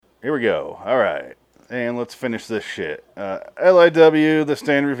Here we go. All right. And let's finish this shit. LIW, The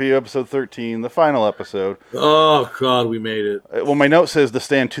Stand Review, episode 13, the final episode. Oh, God, we made it. Well, my note says The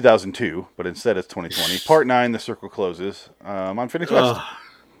Stand 2002, but instead it's 2020. Part 9, The Circle Closes. On Phoenix West.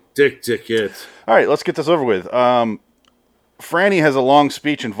 Dick it. All right, let's get this over with. Franny has a long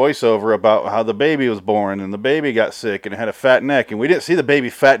speech and voiceover about how the baby was born, and the baby got sick, and it had a fat neck, and we didn't see the baby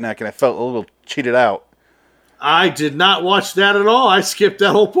fat neck, and I felt a little cheated out. I did not watch that at all. I skipped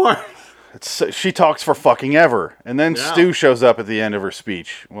that whole part. She talks for fucking ever, and then Stu shows up at the end of her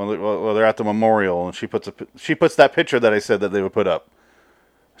speech. Well, they're at the memorial, and she puts that picture that I said that they would put up.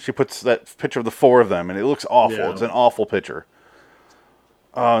 She puts that picture of the four of them, and it looks awful. Yeah. It's an awful picture.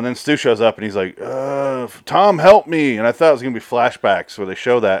 And then Stu shows up, and he's like, Tom, help me. And I thought it was going to be flashbacks where they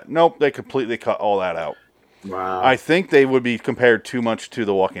show that. Nope, they completely cut all that out. Wow. I think they would be compared too much to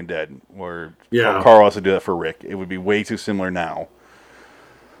The Walking Dead, where Carl has to do that for Rick. It would be way too similar now.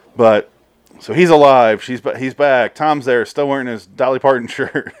 But, so he's alive. He's back. Tom's there, still wearing his Dolly Parton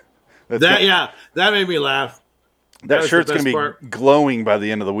shirt. That made me laugh. That shirt's going to be glowing by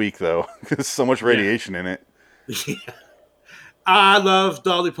the end of the week, though. There's so much radiation in it. Yeah. I love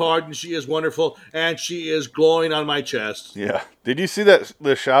Dolly Parton. She is wonderful, and she is glowing on my chest. Yeah. Did you see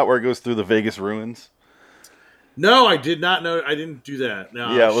the shot where it goes through the Vegas ruins? No, I did not know. I didn't do that.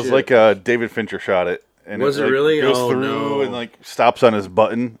 No, yeah, it was like David Fincher shot it. And was it really? Goes through and like stops on his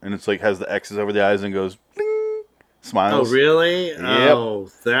button, and it's like has the X's over the eyes and goes bling, smiles. Oh, really? Yep. Oh,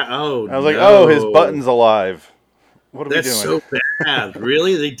 I was like, oh, his button's alive. What are we doing? That's so bad.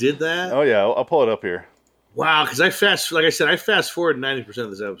 Really? They did that? Oh yeah, I'll pull it up here. Wow, because I fast forward 90% of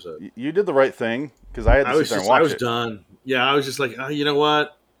this episode. You did the right thing because I had to sit there and watch it. I was done. Yeah, I was just like, oh, you know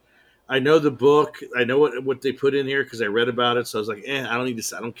what? I know the book. I know what they put in here because I read about it. So I was like, I don't need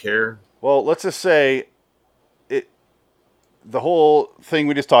to. I don't care. Well, let's just say it. The whole thing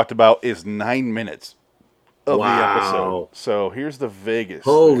we just talked about is 9 minutes of the episode. So here's the Vegas.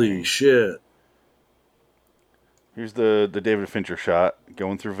 Holy shit! Here's the David Fincher shot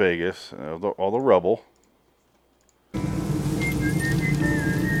going through Vegas. All the rubble.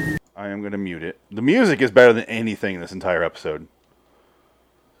 I am going to mute it. The music is better than anything in this entire episode.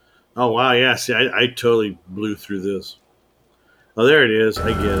 Oh, wow, yeah. See, I totally blew through this. Oh, there it is. I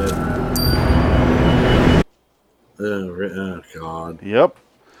get it. Oh, God. Yep.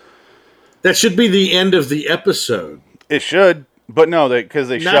 That should be the end of the episode. It should, but no, because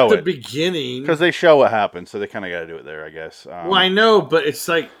they show it. Not the beginning. Because they show what happens, so they kind of got to do it there, I guess. Well, I know, but it's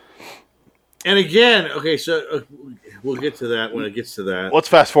like... And again, okay, so we'll get to that when it gets to that. Let's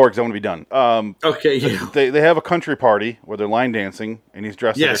fast forward because I want to be done. Okay, yeah. They have a country party where they're line dancing, and he's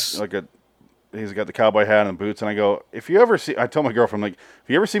dressed he's got the cowboy hat and boots, and I go, I told my girlfriend, like, if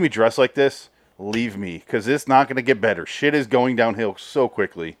you ever see me dressed like this, leave me, because it's not going to get better. Shit is going downhill so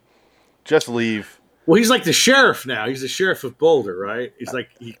quickly. Just leave. Well, he's like the sheriff now. He's the sheriff of Boulder, right? He's like,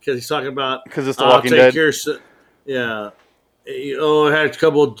 because he's talking about... Because it's The Walking Dead. Yeah. I had a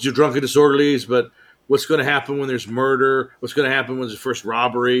couple of drunken disorderlies, but what's going to happen when there's murder? What's going to happen when there's first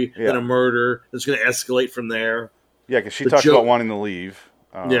robbery, then a murder? It's going to escalate from there. Yeah, because she talks about wanting to leave.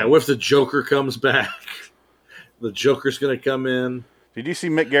 What if the Joker comes back? The Joker's going to come in. Did you see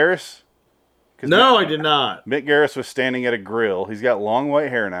Mick Garris? No, I did not. Mick Garris was standing at a grill. He's got long white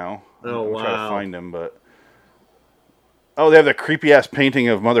hair now. Oh, wow. I'm trying to find him, but... Oh, they have the creepy-ass painting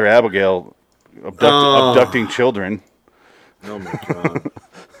of Mother Abigail abducting children. Oh, my God.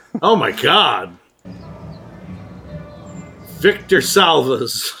 Oh, my God. Victor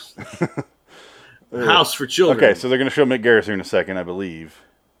Salva's House for Children. Okay, so they're going to show Mick Garris here in a second, I believe.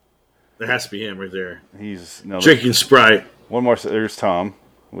 There has to be him right there. He's drinking Sprite. One more. There's Tom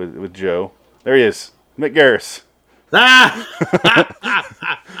with Joe. There he is. Mick Garris.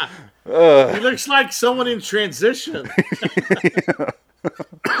 He looks like someone in transition.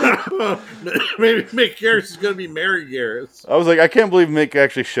 Maybe Mick Garris is going to be Mary Garris. I was like, I can't believe Mick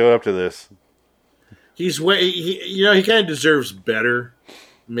actually showed up to this. He kind of deserves better,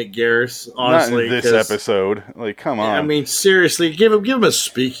 Mick Garris. Honestly, not in this episode. Like, come on. I mean, seriously, give him a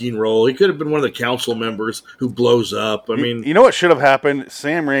speaking role. He could have been one of the council members who blows up. I mean, you know what should have happened?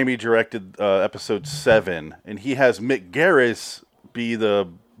 Sam Raimi directed episode 7, and he has Mick Garris be the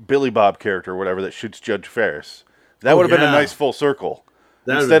Billy Bob character or whatever that shoots Judge Ferris. That would have been a nice full circle.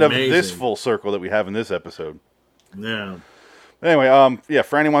 Instead of this full circle that we have in this episode. Yeah. Anyway,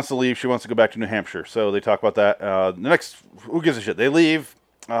 Franny wants to leave. She wants to go back to New Hampshire. So they talk about that. Who gives a shit? They leave.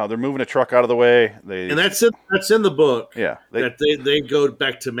 They're moving a truck out of the way. And that's it. That's in the book. Yeah. They go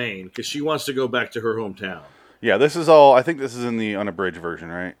back to Maine because she wants to go back to her hometown. Yeah, this is all. I think this is in the unabridged version,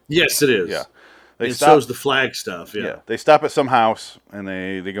 right? Yes, it is. Yeah. And so's the flag stuff. Yeah. They stop at some house and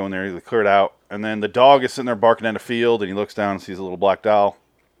they go in there. They clear it out, and then the dog is sitting there barking at a field, and he looks down and sees a little black doll,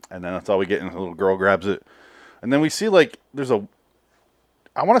 and then that's all we get. And the little girl grabs it, and then we see like there's a.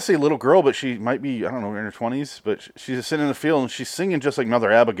 I want to say little girl, but she might be, I don't know, in her 20s, but she's sitting in the field and she's singing just like Mother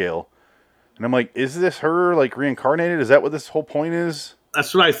Abigail. And I'm like, is this her like reincarnated? Is that what this whole point is?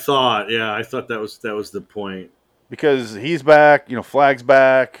 That's what I thought. Yeah, I thought that was the point. Because he's back, Flag's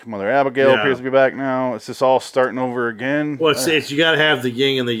back, Mother Abigail appears to be back now. It's just all starting over again. Well, it's you got to have the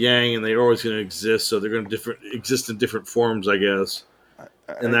yin and the yang, and they're always going to exist, so they're going to exist in different forms, I guess.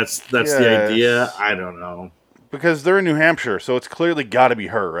 And that's the idea. I don't know. Because they're in New Hampshire, so it's clearly got to be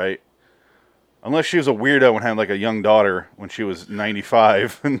her, right? Unless she was a weirdo and had like a young daughter when she was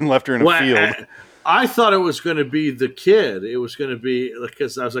 95 and left her in a field. I thought it was going to be the kid. It was going to be,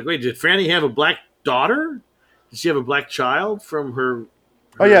 because I was like, wait, did Franny have a black daughter? Did she have a black child from her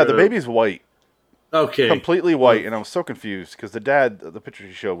oh, yeah, the baby's white. Okay. Completely white, and I was so confused because the picture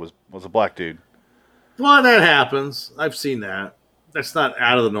she showed was a black dude. Well, that happens. I've seen that. That's not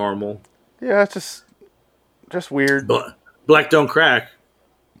out of the normal. Yeah, it's just weird. Black don't crack.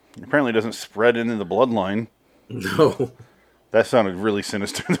 Apparently it doesn't spread into the bloodline. No. That sounded really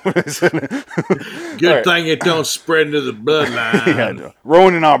sinister when I said it. Good thing it don't spread into the bloodline. Yeah,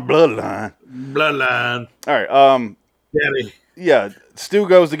 ruining our bloodline. Bloodline. All right. Daddy. Yeah, Stu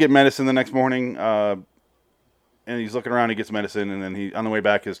goes to get medicine the next morning, and he's looking around, he gets medicine, and then on the way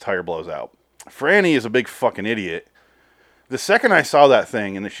back, his tire blows out. Franny is a big fucking idiot. The second I saw that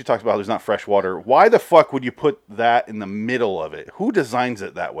thing, and she talks about there's not fresh water, why the fuck would you put that in the middle of it? Who designs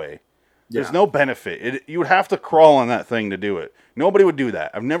it that way? There's no benefit. You would have to crawl on that thing to do it. Nobody would do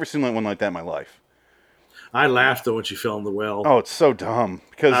that. I've never seen one like that in my life. I laughed though when she fell in the well. Oh, it's so dumb.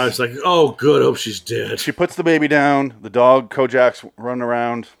 Because I was like, oh, good, hope she's dead. She puts the baby down. The dog, Kojak's running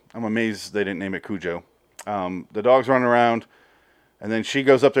around. I'm amazed they didn't name it Cujo. The dog's running around. And then she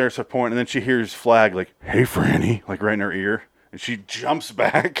goes up there to point, and then she hears Flag like, "Hey, Franny," like right in her ear, and she jumps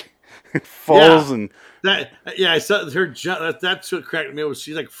back, and falls, and I saw her jump. That's what cracked me. Was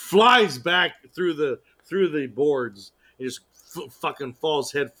she like flies back through the boards and just fucking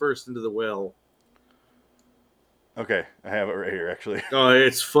falls head first into the well. Okay, I have it right here, actually. Oh,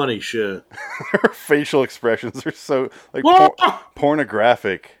 it's funny shit. Her facial expressions are so like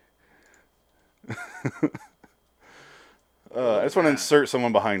pornographic. I just want to insert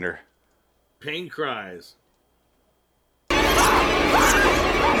someone behind her. Pain cries.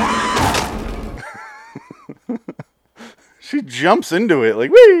 She jumps into it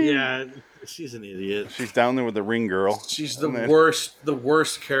like, whee! Yeah, she's an idiot. She's down there with the ring girl. She's the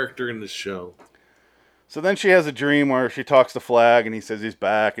worst character in the show. So then she has a dream where she talks to Flag, and he says he's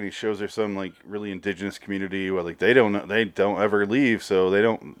back, and he shows her some like really indigenous community where like they don't ever leave, so they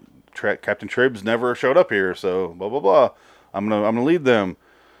don't. Captain Tribs never showed up here, so blah blah blah. I'm gonna lead them.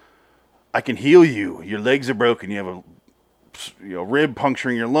 I can heal you. Your legs are broken. You have a rib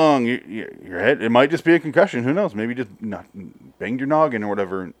puncturing your lung. Your head. It might just be a concussion. Who knows? Maybe just banged your noggin or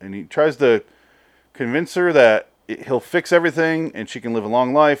whatever. And he tries to convince her that he'll fix everything and she can live a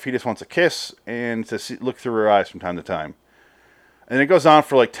long life. He just wants a kiss and to look through her eyes from time to time. And it goes on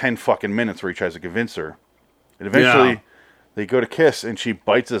for like 10 fucking minutes where he tries to convince her. And eventually they go to kiss and she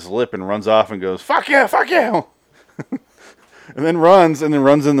bites his lip and runs off and goes, "Fuck you, fuck you." And then runs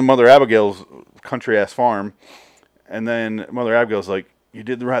into Mother Abigail's country ass farm. And then Mother Abigail's like, "You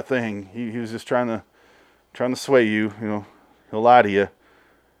did the right thing. He was just trying to sway you. He'll lie to you.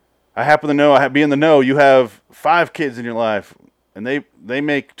 I happen to know. Be in the know. You have 5 kids in your life, and they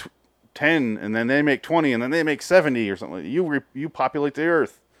make 10, and then they make 20, and then they make 70 or something. You populate the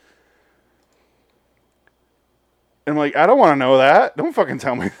earth." And I'm like, I don't want to know that. Don't fucking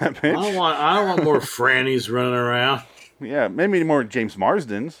tell me that, bitch. I don't want more Frannies running around. Yeah, maybe more James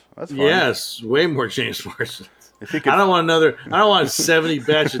Marsdens. That's fine. Yes, way more James Marsdens. I don't want 70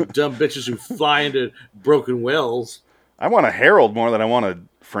 batch of dumb bitches who fly into broken wells. I want a Harold more than I want a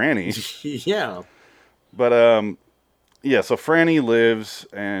Franny. Yeah. But, so Franny lives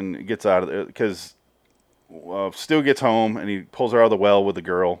and gets out of there because Stu gets home and he pulls her out of the well with the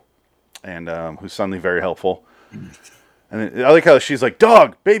girl, and who's suddenly very helpful. And I like how she's like,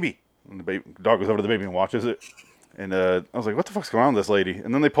 "Dog, baby." And the dog goes over to the baby and watches it. And I was like, what the fuck's going on with this lady?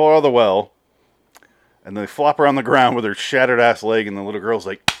 And then they pull her out of the well, and they flop her on the ground with her shattered ass leg, and the little girl's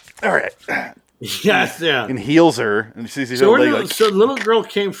like, "All right." Yes, yeah. And heals her. And she sees so her leg so the little girl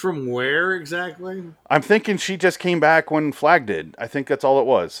came from where exactly? I'm thinking she just came back when Flag did. I think that's all it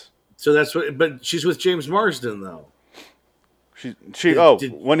was. So that's what. But she's with James Marsden, though.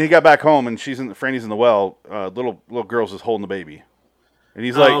 When he got back home and Franny's in the well, little girl's just holding the baby. And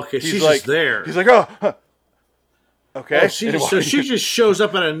he's like, okay, she's just there. He's like, oh, huh. Okay. Oh, she just shows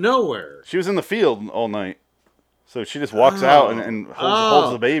up out of nowhere. She was in the field all night, so she just walks out and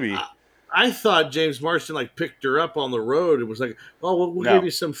holds the baby. I thought James Marsden like picked her up on the road and was like, "Oh, we'll give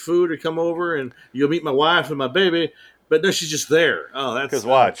you some food to come over and you'll meet my wife and my baby." But no, she's just there. Oh, that's because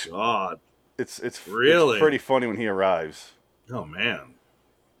watch. Oh, God. It's really it's pretty funny when he arrives. Oh man.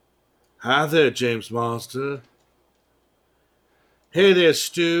 Hi there, James Marsden. Hey there,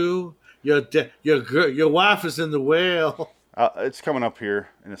 Stu. Your wife is in the well. It's coming up here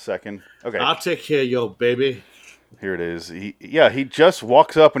in a second. Okay, I'll take care of your baby. Here it is. He just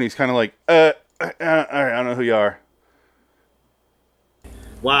walks up and he's kind of like, all right, I don't know who you are.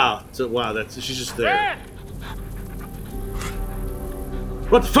 Wow. She's just there.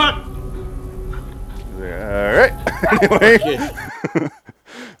 What the fuck? All right. Anyway.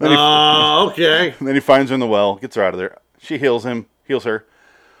 Okay. Then he finds her in the well, gets her out of there. She heals her.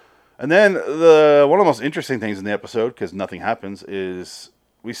 And then one of the most interesting things in the episode, because nothing happens, is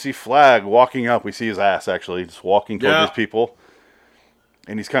we see Flag walking up. We see his ass actually just walking toward these people,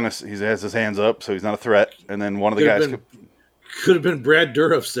 and he has his hands up, so he's not a threat. And then one of the guys could have been Brad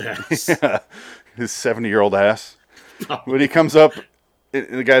Dourif's ass, his 70-year-old ass. When he comes up,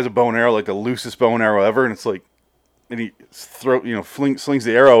 the guy's a bow and arrow, like the loosest bow and arrow ever, and it's like, and he slings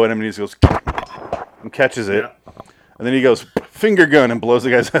the arrow at him, and he just goes and catches it. Yeah. And then he goes finger gun and blows the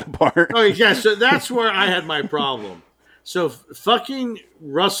guy's head apart. Oh yeah, so that's where I had my problem. So fucking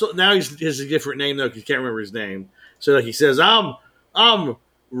Russell. Now he has a different name though, because he can't remember his name. So like he says, "I'm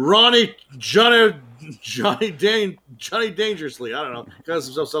Ronnie Johnny Dangerously." I don't know, calls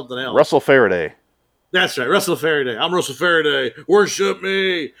himself something else. Russell Faraday. That's right, Russell Faraday. I'm Russell Faraday. Worship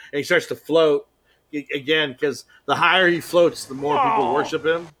me, and he starts to float again because the higher he floats, the more people worship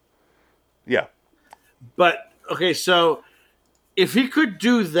him. Yeah, but. Okay, so if he could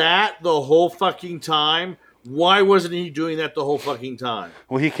do that the whole fucking time, why wasn't he doing that the whole fucking time?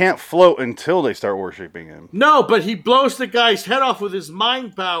 Well, he can't float until they start worshiping him. No, but he blows the guy's head off with his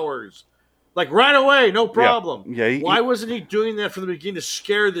mind powers. Like right away, no problem. Yeah. Why wasn't he doing that from the beginning to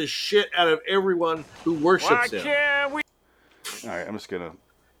scare the shit out of everyone who worships him? All right, I'm just going to...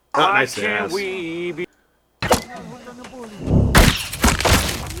 Why can't we be...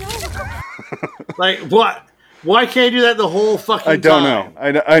 Like, what? Why can't he do that the whole fucking time?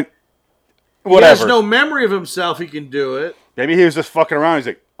 I don't know. I whatever. He has no memory of himself. He can do it. Maybe he was just fucking around. He's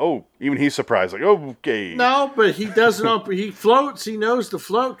like, oh, even he's surprised. Like, okay. No, but he doesn't. He floats. He knows to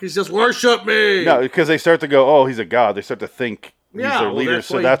float because he says, worship me. No, because they start to go, oh, he's a god. They start to think he's their leader.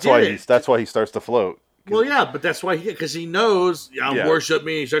 So that's why he starts to float. Well, yeah, but that's why because he knows, worship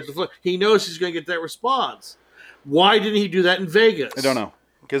me. He starts to float. He knows he's going to get that response. Why didn't he do that in Vegas? I don't know.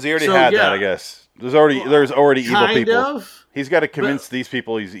 Because he already had that, I guess. There's already evil people. Of? He's got to convince these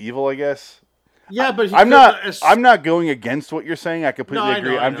people he's evil, I guess. Yeah, but I'm not going against what you're saying. I completely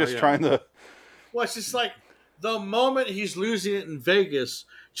agree. I'm just trying to. Well, it's just like the moment he's losing it in Vegas,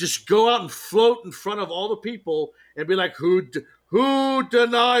 just go out and float in front of all the people and be like, "Who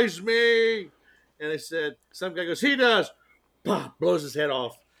denies me?" And they said, some guy goes, "He does." Bah, blows his head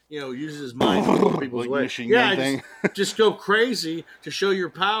off. Uses his mind to put people's way. Yeah, just go crazy to show your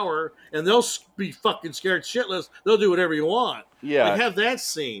power, and they'll be fucking scared shitless. They'll do whatever you want. Yeah, have that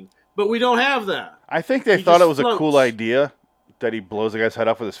scene, but we don't have that. I think they thought it was a cool idea that he blows the guy's head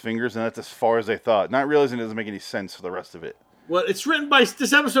off with his fingers, and that's as far as they thought. Not realizing it doesn't make any sense for the rest of it. Well, this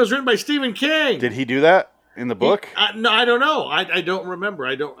episode is written by Stephen King. Did he do that in the book? No, I don't know. I don't remember.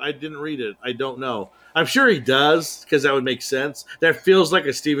 I didn't read it. I don't know. I'm sure he does, because that would make sense. That feels like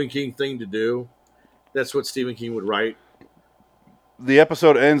a Stephen King thing to do. That's what Stephen King would write. The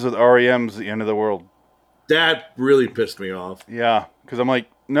episode ends with REM's The End of the World. That really pissed me off. Yeah, because I'm like,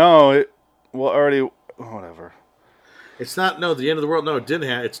 no, whatever. It's not, the end of the world. No, it didn't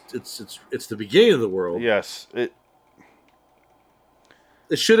have. It's the beginning of the world. Yes. It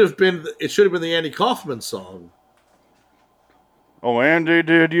should have been the Andy Kaufman song. Oh, Andy,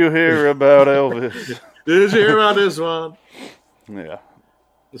 did you hear about Elvis? Did you hear about this one? Yeah.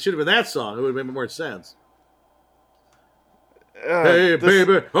 It should have been that song. It would have made more sense. Hey,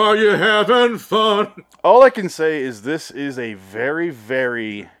 baby, are you having fun? All I can say is this is a very,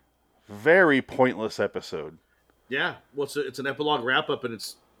 very, very pointless episode. Yeah. Well, it's an epilogue wrap-up, and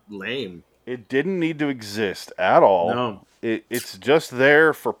it's lame. It didn't need to exist at all. No. It's just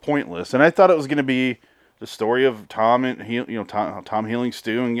there for pointless. And I thought it was going to be the story of Tom and Tom healing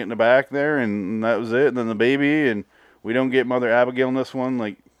Stu and getting it back there, and that was it. And then the baby, and we don't get Mother Abigail in this one.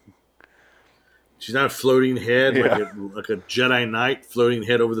 Like, she's not a floating head like a Jedi Knight floating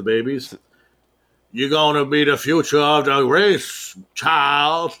head over the babies. You're going to be the future of the race,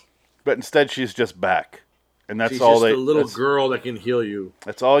 child. But instead, she's just back, and that's She's all just they. a little girl that can heal you.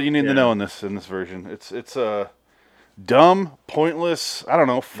 That's all you need to know in this version. It's dumb, pointless. I don't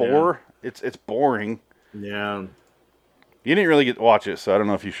know. 4. Yeah. It's boring. Yeah. You didn't really get to watch it, so I don't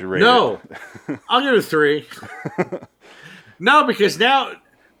know if you should rate it. No, I'll give it a 3. No, because now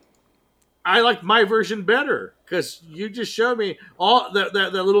I like my version better because you just showed me all that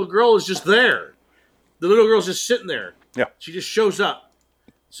little girl is just there. The little girl's just sitting there. Yeah. She just shows up.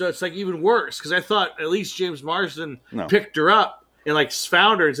 So it's like even worse because I thought at least James Marsden picked her up and like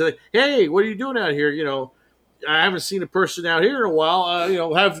found her and said, "Hey, what are you doing out here? You know, I haven't seen a person out here in a while. You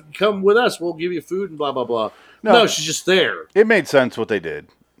know, have come with us. We'll give you food and blah blah blah." No, she's just there. It made sense what they did.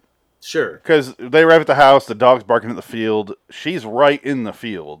 Sure. Because they arrive at the house, the dog's barking at the field. She's right in the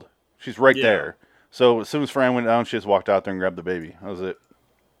field. She's right there. So as soon as Fran went down, she just walked out there and grabbed the baby. That was it.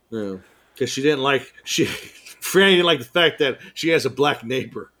 Yeah. Because she didn't like Fran didn't like the fact that she has a black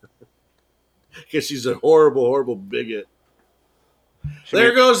neighbor. Because she's a horrible, horrible bigot.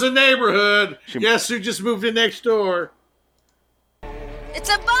 There goes the neighborhood. Guess who just moved in next door? It's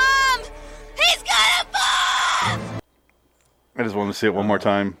a bomb! He's got a bomb! I just wanted to see it one more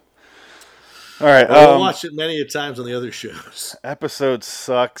time. All right. I've watched it many a times on the other shows. Episode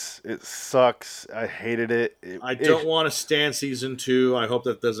sucks. It sucks. I hated it. I don't want to stand season 2. I hope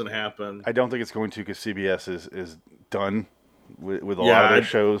that doesn't happen. I don't think it's going to because CBS is done with a lot of their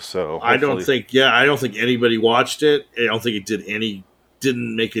shows. So I don't think anybody watched it. I don't think it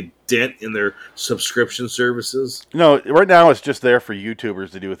didn't make a dent in their subscription services. No, right now it's just there for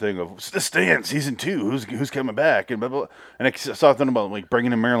YouTubers to do a thing of The Stand season 2. Who's coming back and blah, blah. And I saw something about like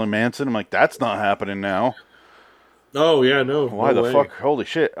bringing in Marilyn Manson. I'm like, that's not happening now. Oh yeah, no. Why the fuck? Holy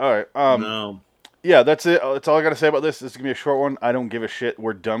shit! All right. No. Yeah, that's it. That's all I got to say about this. This is gonna be a short one. I don't give a shit.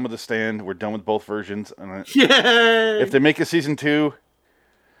 We're done with The Stand. We're done with both versions. Yay! If they make a season 2,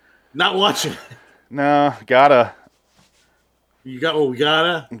 not watching. Nah, gotta. We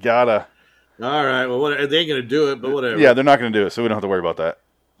gotta. All right. Well, they ain't gonna do it, but whatever. Yeah, they're not gonna do it, so we don't have to worry about that.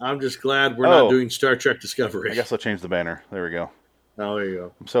 I'm just glad we're not doing Star Trek Discovery. I guess I'll change the banner. There we go. Oh, there you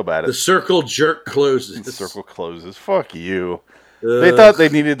go. I'm so bad at it. The circle jerk closes. The circle closes. Fuck you. They thought they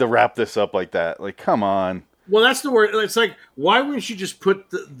needed to wrap this up like that. Like, come on. Well, that's the word. It's like, why wouldn't you just put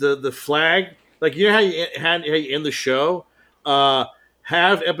the flag? Like, you know how you end the show?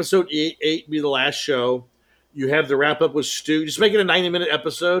 Have episode 8 be the last show. You have the wrap up with Stu. Just make it a 90-minute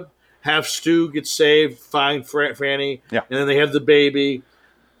episode. Have Stu get saved, find Franny, and then they have the baby.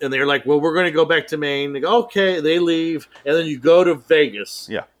 And they're like, well, we're going to go back to Maine. They go, okay, they leave. And then you go to Vegas.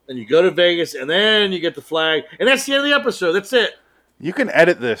 Yeah. And you go to Vegas, and then you get the flag. And that's the end of the episode. That's it. You can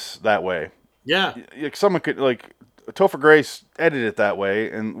edit this that way. Yeah. Someone could, like, Topher Grace, edit it that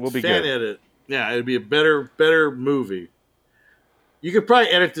way, and we'll be good. Edit. Yeah, it'd be a better movie. You could probably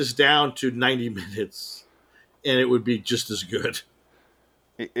edit this down to 90 minutes. And it would be just as good.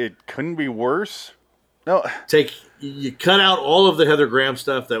 It couldn't be worse. No, you cut out all of the Heather Graham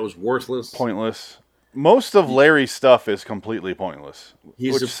stuff that was worthless, pointless. Most of Larry's stuff is completely pointless.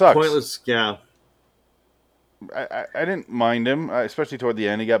 Which sucks. Pointless. Yeah, I didn't mind him, especially toward the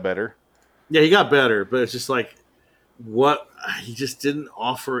end. He got better. Yeah, he got better, but it's just like what he just didn't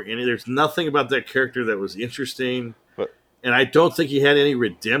offer any. There's nothing about that character that was interesting. And I don't think he had any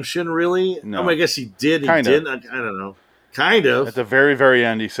redemption, really. No. I mean, I guess he did. He didn't. I don't know. Kind of. At the very, very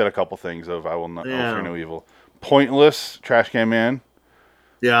end, he said a couple things of, I will not fear no evil. Pointless, Trash Can Man.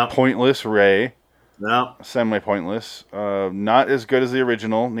 Yeah. Pointless, Ray. No. Semi-pointless. Not as good as the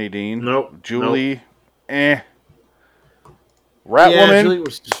original, Nadine. Nope. Julie, Rat Woman. Julie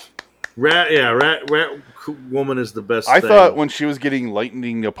was just, Rat Woman is the best I thing. thought when she was getting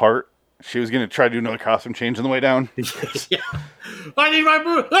lightning apart, she was going to try to do another costume change on the way down. Yeah. I need my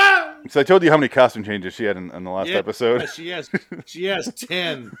boot. Ah! So I told you how many costume changes she had in the last episode. Yeah, she has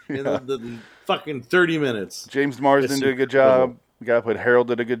 10 in the fucking 30 minutes. James Marsden did a good job. The guy who played Harold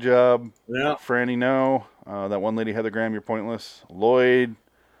did a good job. Yeah. Franny, no. That one lady, Heather Graham, you're pointless. Lloyd.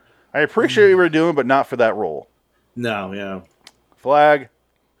 I appreciate what you were doing, but not for that role. No, yeah. Flag.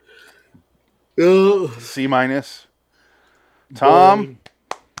 C-. Tom.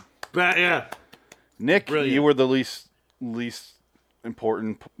 Yeah. Nick, Brilliant. You were the least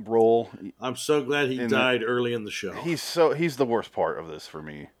important role. I'm so glad he died early in the show. He's the worst part of this for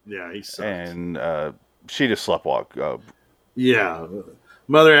me. Yeah, he sucks. And she just sleptwalk. Yeah.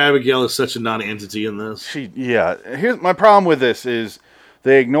 Mother Abigail is such a non-entity in this. Here's my problem with this is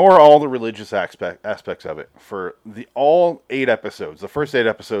they ignore all the religious aspects of it. For all 8 episodes, the first 8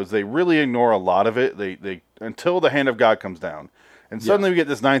 episodes, they really ignore a lot of it. They until the hand of God comes down. And suddenly we get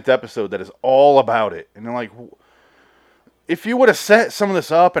this 9th episode that is all about it. And they're like, if you would have set some of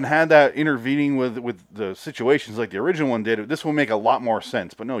this up and had that intervening with the situations like the original one did, this will make a lot more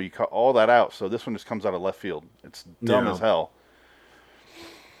sense. But no, you cut all that out. So this one just comes out of left field. It's dumb as hell.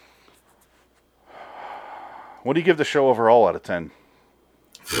 What do you give the show overall out of 10?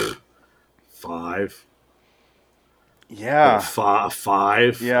 5. Yeah.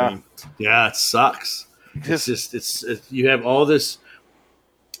 5. Yeah. I mean, yeah, it sucks. It's you have all this.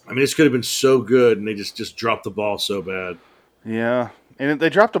 I mean, this could have been so good, and they just dropped the ball so bad. Yeah. And they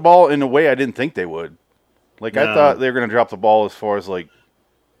dropped the ball in a way I didn't think they would. Like, I thought they were going to drop the ball as far as, like,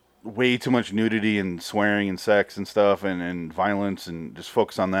 way too much nudity and swearing and sex and stuff and violence and just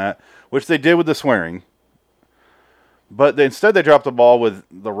focus on that, which they did with the swearing. But instead they dropped the ball with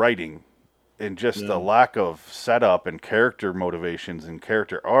the writing and just the lack of setup and character motivations and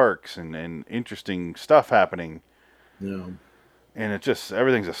character arcs and interesting stuff happening. Yeah. And it just,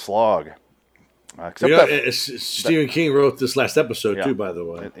 everything's a slog. Except Stephen King wrote this last episode too, by the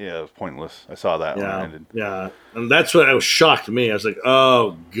way. It was pointless. I saw that when it ended. Yeah, and that's what was shocked me. I was like,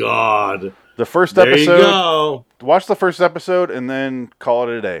 "Oh God!" The first there episode. You go. Watch the first episode and then call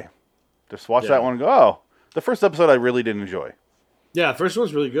it a day. Just watch that one and go. Oh, the first episode I really did enjoy. Yeah, the first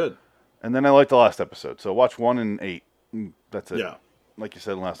one's really good. And then I liked the last episode. So watch 1 and 8. That's it. Yeah, like you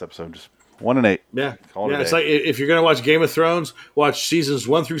said in the last episode, just 1 and 8. Yeah, call it a day. It's like if you're gonna watch Game of Thrones, watch seasons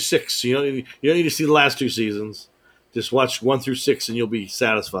 1 through 6. You don't need to see the last 2 seasons. Just watch 1 through 6, and you'll be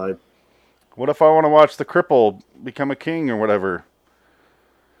satisfied. What if I want to watch the cripple become a king or whatever?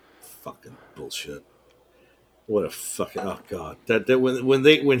 Fucking bullshit. What a fucking God! That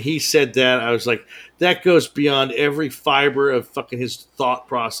when he said that, I was like, that goes beyond every fiber of fucking his thought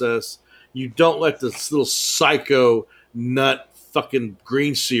process. You don't let this little psycho nut fucking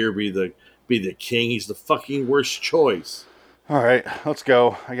Greenseer be the king. He's the fucking worst choice. All right, let's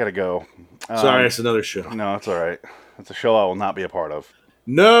go. I gotta go. Sorry, it's another show. No, it's all right. It's a show I will not be a part of.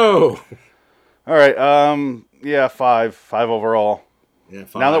 No. All right. Yeah, 5 overall. Yeah.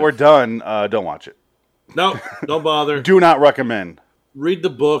 5. Now that we're done, don't watch it. No, don't bother. Do not recommend. Read the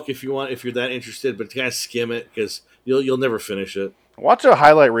book if you want, if you're that interested, but kind of skim it because you'll never finish it. Watch a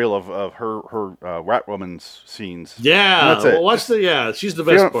highlight reel of her Rat Woman's scenes. Yeah, and that's it. Well, watch she's the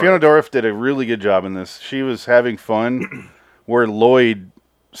best part. Fiona Dorff did a really good job in this. She was having fun, where Lloyd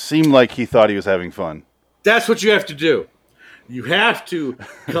seemed like he thought he was having fun. That's what you have to do. You have to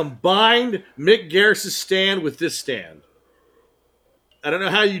combine Mick Garris's stand with this stand. I don't know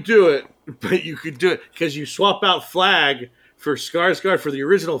how you do it, but you could do it because you swap out Flag for Skarsgård for the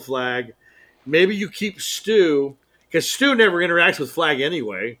original Flag. Maybe you keep Stu because Stu never interacts with Flag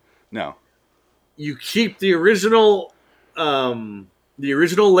anyway. No, you keep the original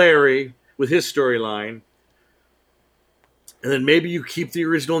Larry with his storyline, and then maybe you keep the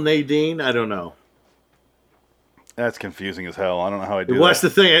original Nadine. I don't know. That's confusing as hell. I don't know how I do well, that. That's the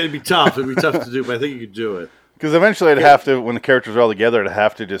thing. It'd be tough. It'd be tough to do, but I think you could do it. Because eventually I'd have to, when the characters are all together, I'd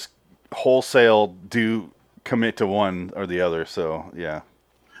have to just wholesale commit to one or the other. So, yeah.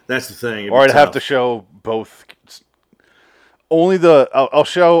 That's the thing. Or I'd have to show both. I'll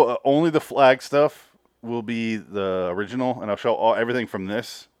show only the Flag stuff will be the original, and I'll show everything from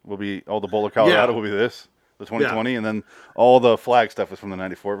this will be, all the Boulder, Colorado will be this, the 2020, and then all the Flag stuff is from the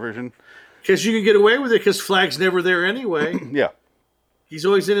 94 version. Because you can get away with it because Flag's never there anyway. Yeah. He's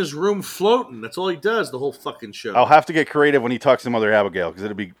always in his room floating. That's all he does the whole fucking show. I'll have to get creative when he talks to Mother Abigail because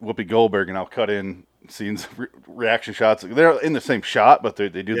it'll be Whoopi Goldberg, and I'll cut in scenes, reaction shots. They're in the same shot, but they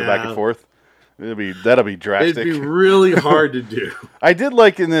do the back and forth. That'll be drastic. It'd be really hard to do. I did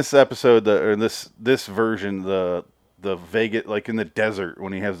like in this episode, this version, the Vegas, like in the desert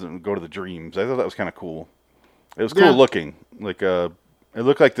when he has them go to the dreams. I thought that was kind of cool. It was cool looking. Like it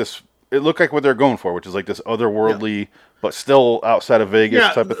looked like this. It looked like what they're going for, which is like this otherworldly, but still outside of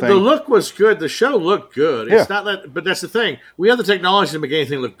Vegas type of thing. The look was good. The show looked good. It's not that, but that's the thing. We have the technology to make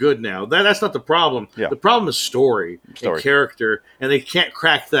anything look good now. That's not the problem. Yeah. The problem is story and character, and they can't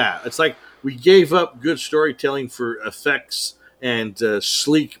crack that. It's like we gave up good storytelling for effects and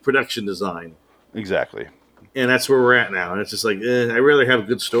sleek production design. Exactly. And that's where we're at now. And it's just like, I'd rather have a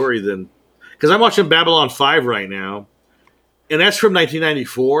good story than... Because I'm watching Babylon 5 right now, and that's from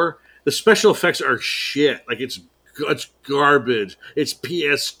 1994. The special effects are shit. Like, it's garbage. It's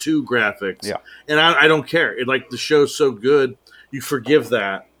PS2 graphics. Yeah. And I don't care. The show's so good, you forgive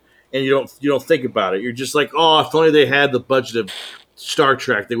that, and you don't think about it. You're just like, oh, if only they had the budget of Star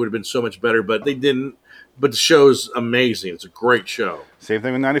Trek, they would have been so much better. But they didn't. But the show's amazing. It's a great show. Same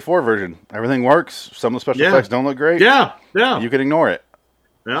thing with 94 version. Everything works. Some of the special effects don't look great. Yeah. You can ignore it.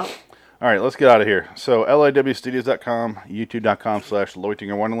 Yeah. All right, let's get out of here. So, liwstudios.com,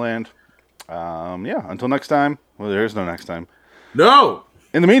 youtube.com/LoitingerWonderland. Yeah, until next time. Well, there is no next time. No!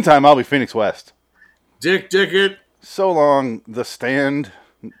 In the meantime, I'll be Phoenix West. Dick it. So long, The Stand,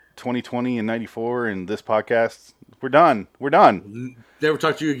 2020 and 94, and this podcast. We're done. Never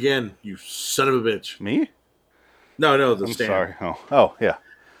talk to you again, you son of a bitch. Me? No, The I'm Stand. sorry. Oh, yeah.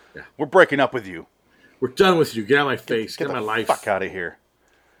 We're breaking up with you. We're done with you. Get out of my face. Get out of my life. Fuck out of here.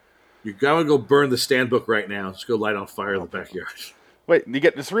 You're going to go burn the Stand book right now. Just go light on fire in the backyard. Wait,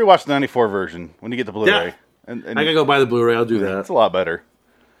 just rewatch the 94 version when you get the Blu-ray. Yeah. And I gotta go buy the Blu-ray. I'll do that. It's a lot better.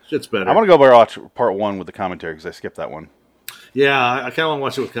 Shit's better. I want to go watch part 1 with the commentary because I skipped that one. Yeah, I kind of want to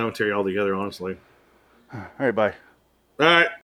watch it with commentary all together, honestly. All right, bye. All right.